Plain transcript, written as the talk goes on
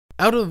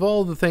Out of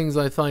all the things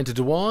I find to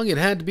DUWANG, it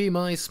had to be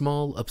my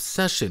small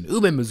obsession.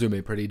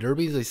 Ume Pretty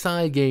Derby is a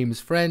side games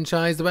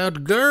franchise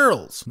about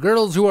girls.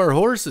 Girls who are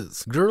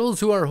horses.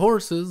 Girls who are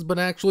horses, but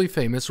actually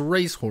famous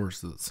race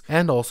horses.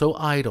 And also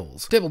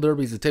idols. Table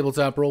Derby is a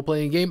tabletop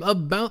role-playing game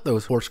about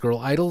those horse girl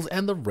idols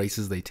and the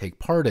races they take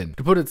part in.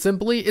 To put it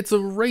simply, it's a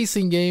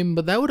racing game,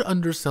 but that would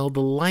undersell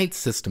the light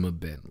system a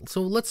bit.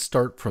 So let's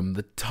start from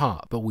the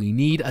top. But we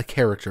need a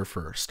character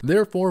first.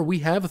 Therefore, we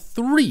have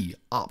 3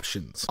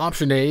 options.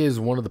 Option A is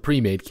one of the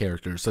pre-made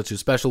characters, such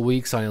as Special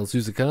Week, Sayal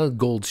Suzuka,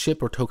 Gold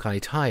Ship, or Tokai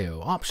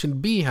Tayo. Option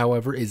B,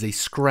 however, is a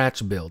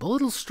scratch build, a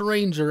little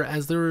stranger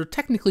as there are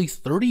technically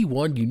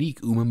 31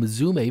 unique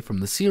Umemusume from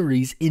the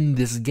series in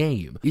this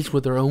game, each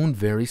with their own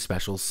very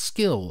special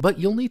skill, but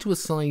you'll need to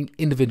assign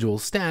individual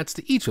stats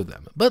to each of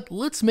them. But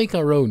let's make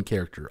our own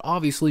character.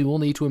 Obviously, we'll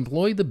need to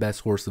employ the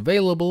best horse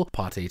available,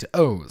 Pate to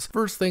O's.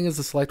 First thing is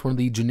to select one of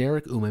the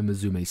generic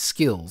Umemusume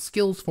skills.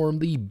 Skills form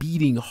the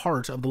beating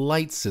heart of the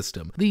light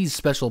system. These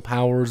special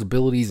powers,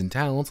 abilities, and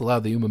talents allow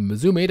the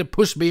Umemusume to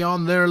push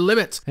beyond their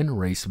limits and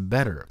race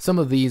better. Some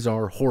of these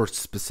are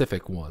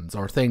horse-specific ones,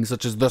 are things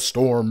such as the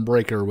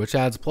Stormbreaker, which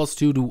adds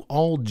 +2 to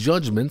all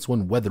judgments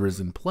when weather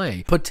is in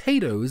play.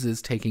 Potatoes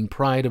is taking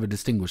pride of a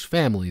distinguished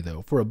family,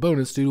 though, for a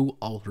bonus due to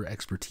all her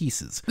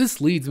expertises.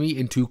 This leads me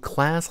into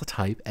class,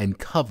 type, and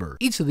cover.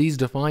 Each of these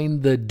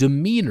define the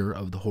demeanor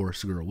of the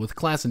horse girl, with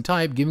class and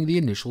type giving the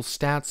initial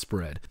stat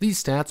spread.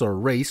 These stats are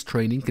race,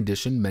 training,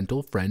 condition,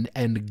 mental, friend,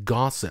 and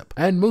gossip,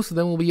 and most of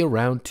them will be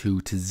around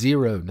 2 to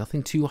 0.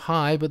 Nothing too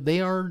high, but they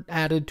are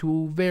added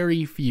to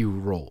very few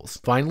rolls.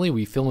 Finally,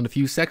 we fill in a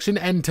few sections,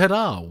 and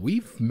ta-da!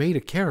 We've made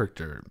a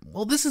character.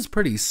 Well, this is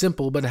pretty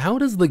simple, but how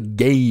does the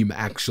game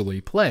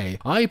actually play?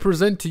 I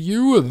present to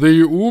you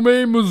the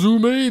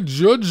Umemusume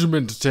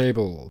Judgment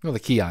Table, or the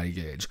Ki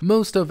gauge.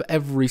 Most of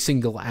every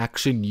single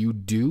action you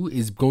do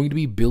is going to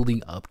be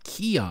building up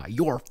Ki,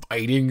 your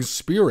fighting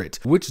spirit,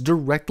 which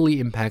directly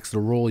impacts the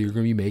roll you're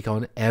going to make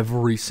on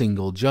every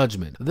single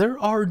judgment. There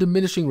are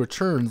diminishing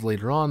returns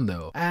later on,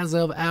 though. As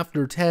of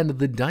after 10,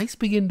 the dice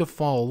begin to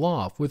fall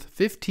off, with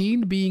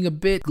 15 being a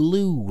bit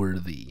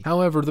glue-worthy.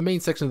 However, the main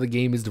section of the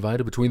game is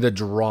divided between the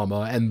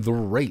drama and the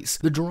race.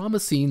 The drama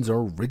scenes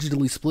are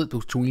rigidly split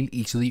between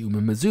each of the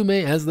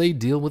Umemusume as they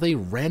deal with a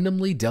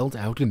randomly dealt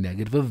out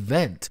negative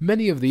event,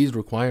 many of these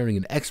requiring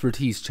an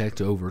expertise check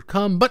to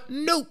overcome, but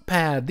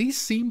Notepad, these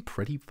seem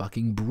pretty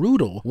fucking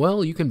brutal.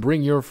 Well, you can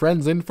bring your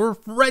friends in for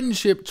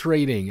friendship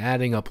trading,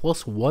 adding a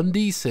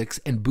 +1d6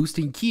 and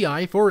boosting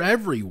Ki for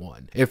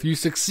everyone. If you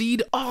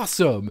succeed,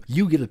 awesome!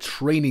 You get a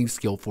training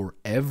skill for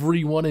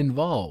everyone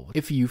involved.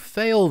 If you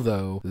fail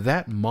though,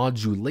 that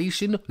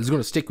modulation is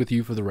going to stick with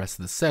you for the rest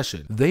of the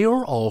session. They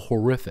are all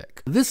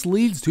horrific. This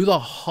leads to the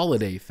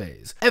holiday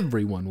phase.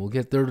 Everyone will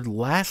get their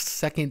last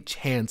second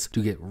chance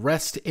to get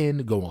rest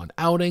in, go on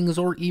outings,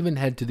 or even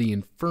head to the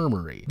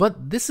infirmary.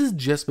 But this is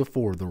just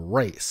before the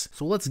race,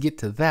 so let's get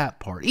to that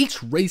part.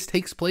 Each race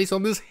takes place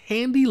on this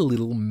handy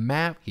little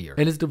map here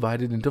and is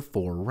divided into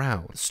 4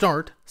 rounds.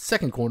 Start,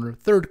 second corner,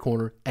 third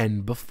corner,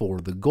 and before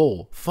the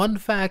goal. Fun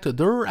fact,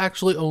 there are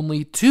actually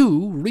only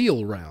 2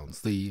 real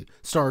rounds. The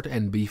start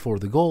and before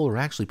the goal are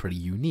actually pretty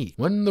unique.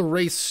 When the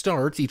race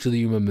starts, each of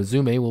the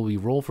Umemusume will be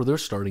rolled for their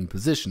starting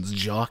positions,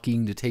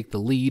 jockeying to take the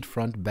lead,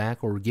 front,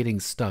 back, or getting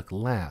stuck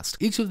last.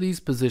 Each of these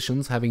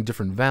positions having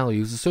different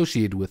values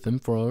associated with them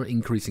for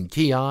increasing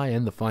Ki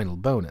and the final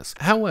bonus.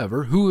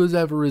 However,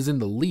 whoever is in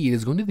the lead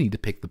is going to need to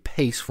pick the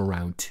pace for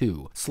round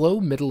 2.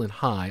 Slow, middle, and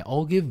high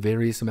all give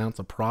various amounts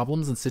of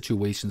problems and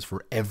situations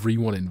for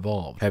everyone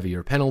involved.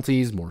 Heavier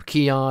penalties, more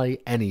Ki,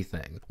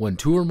 anything. When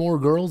 2 or more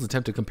girls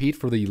attempt to compete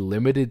for the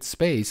limited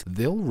space,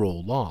 they'll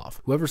roll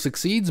off. Whoever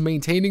succeeds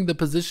maintaining the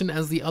position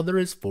as the other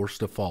is forced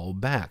to fall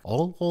back,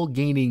 all while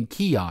gaining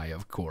Ki,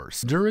 of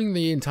course. During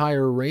the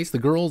entire race, the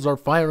girls are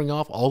firing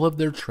off all of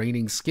their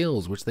training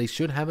skills, which they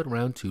should have at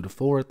round 2 to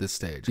 4 at this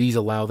stage. These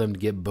allow them to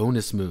get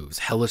bonus moves,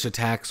 hellish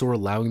attacks, or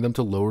allowing them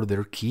to lower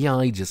their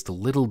Ki just a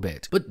little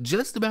bit. But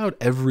just about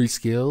every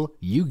skill,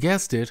 you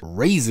guessed it,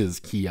 raises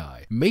Ki,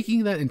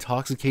 making that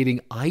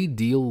intoxicating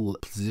ideal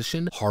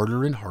position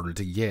harder and harder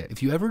to get.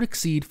 If you ever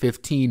exceed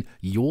 15,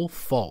 you'll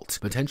fault,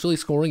 potentially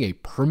scoring a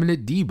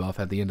permanent debuff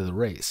at the end of the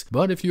race.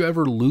 But if you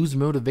ever lose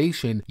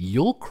motivation,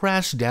 you'll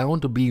crash down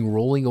to being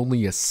rolling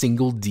only a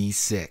single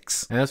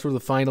d6. As for the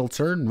final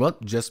turn, well,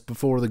 just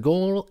before the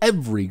goal,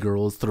 every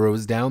girl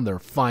throws down their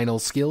final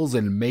skills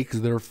and makes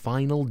their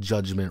final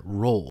judgment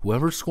roll.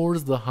 Whoever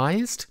scores the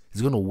highest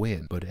is going to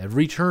win, but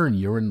every turn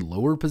you're in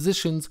lower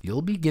positions,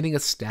 you'll be getting a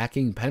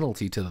stacking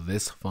penalty to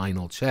this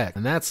final check.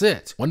 And that's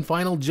it. One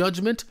final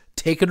judgment,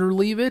 take it or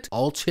leave it,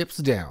 all chips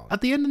down. At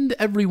the end,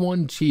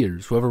 everyone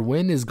cheers. Whoever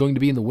wins is going to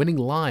be in the winning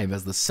live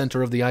as the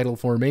center of the idol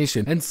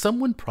formation, and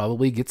someone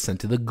probably gets sent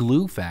to the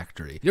glue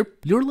factory.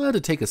 You're allowed to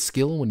take a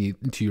skill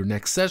into your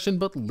next session,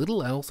 but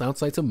little else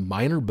outside some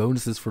minor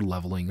bonuses for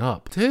leveling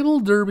up. Table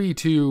Derby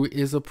 2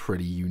 is a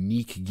pretty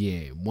unique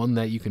game, one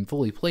that you can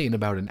fully play in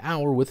about an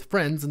hour with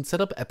friends and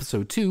set up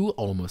episode 2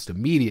 almost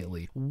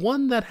immediately.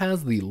 One that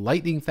has the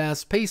lightning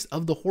fast pace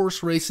of the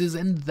horse races,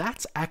 and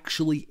that's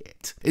actually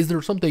it. Is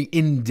there something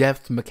in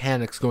in-depth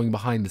mechanics going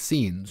behind the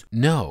scenes.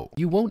 No,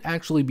 you won't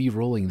actually be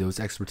rolling those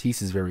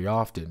expertises very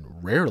often,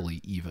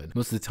 rarely even.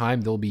 Most of the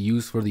time they'll be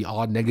used for the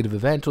odd negative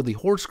event or the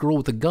horse girl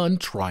with a gun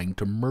trying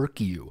to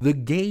murk you. The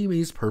game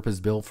is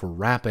purpose-built for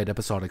rapid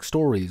episodic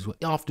stories,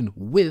 often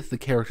with the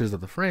characters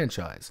of the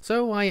franchise.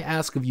 So I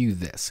ask of you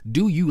this,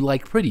 do you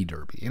like Pretty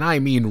Derby? And I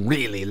mean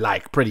really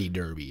like Pretty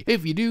Derby.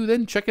 If you do,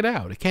 then check it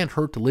out. It can't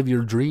hurt to live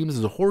your dreams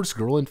as a horse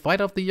girl and fight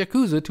off the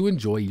Yakuza to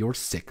enjoy your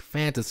sick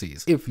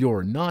fantasies. If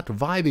you're not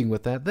vibing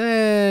with that,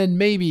 then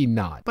maybe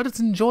not. But it's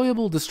an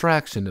enjoyable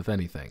distraction, if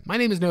anything. My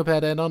name is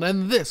Notepad,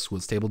 and this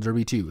was Table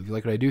Derby 2. If you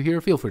like what I do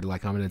here, feel free to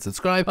like, comment, and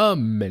subscribe.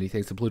 Many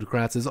thanks to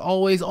Plutocrats as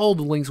always. All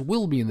the links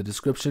will be in the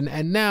description,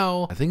 and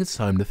now I think it's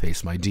time to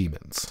face my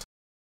demons.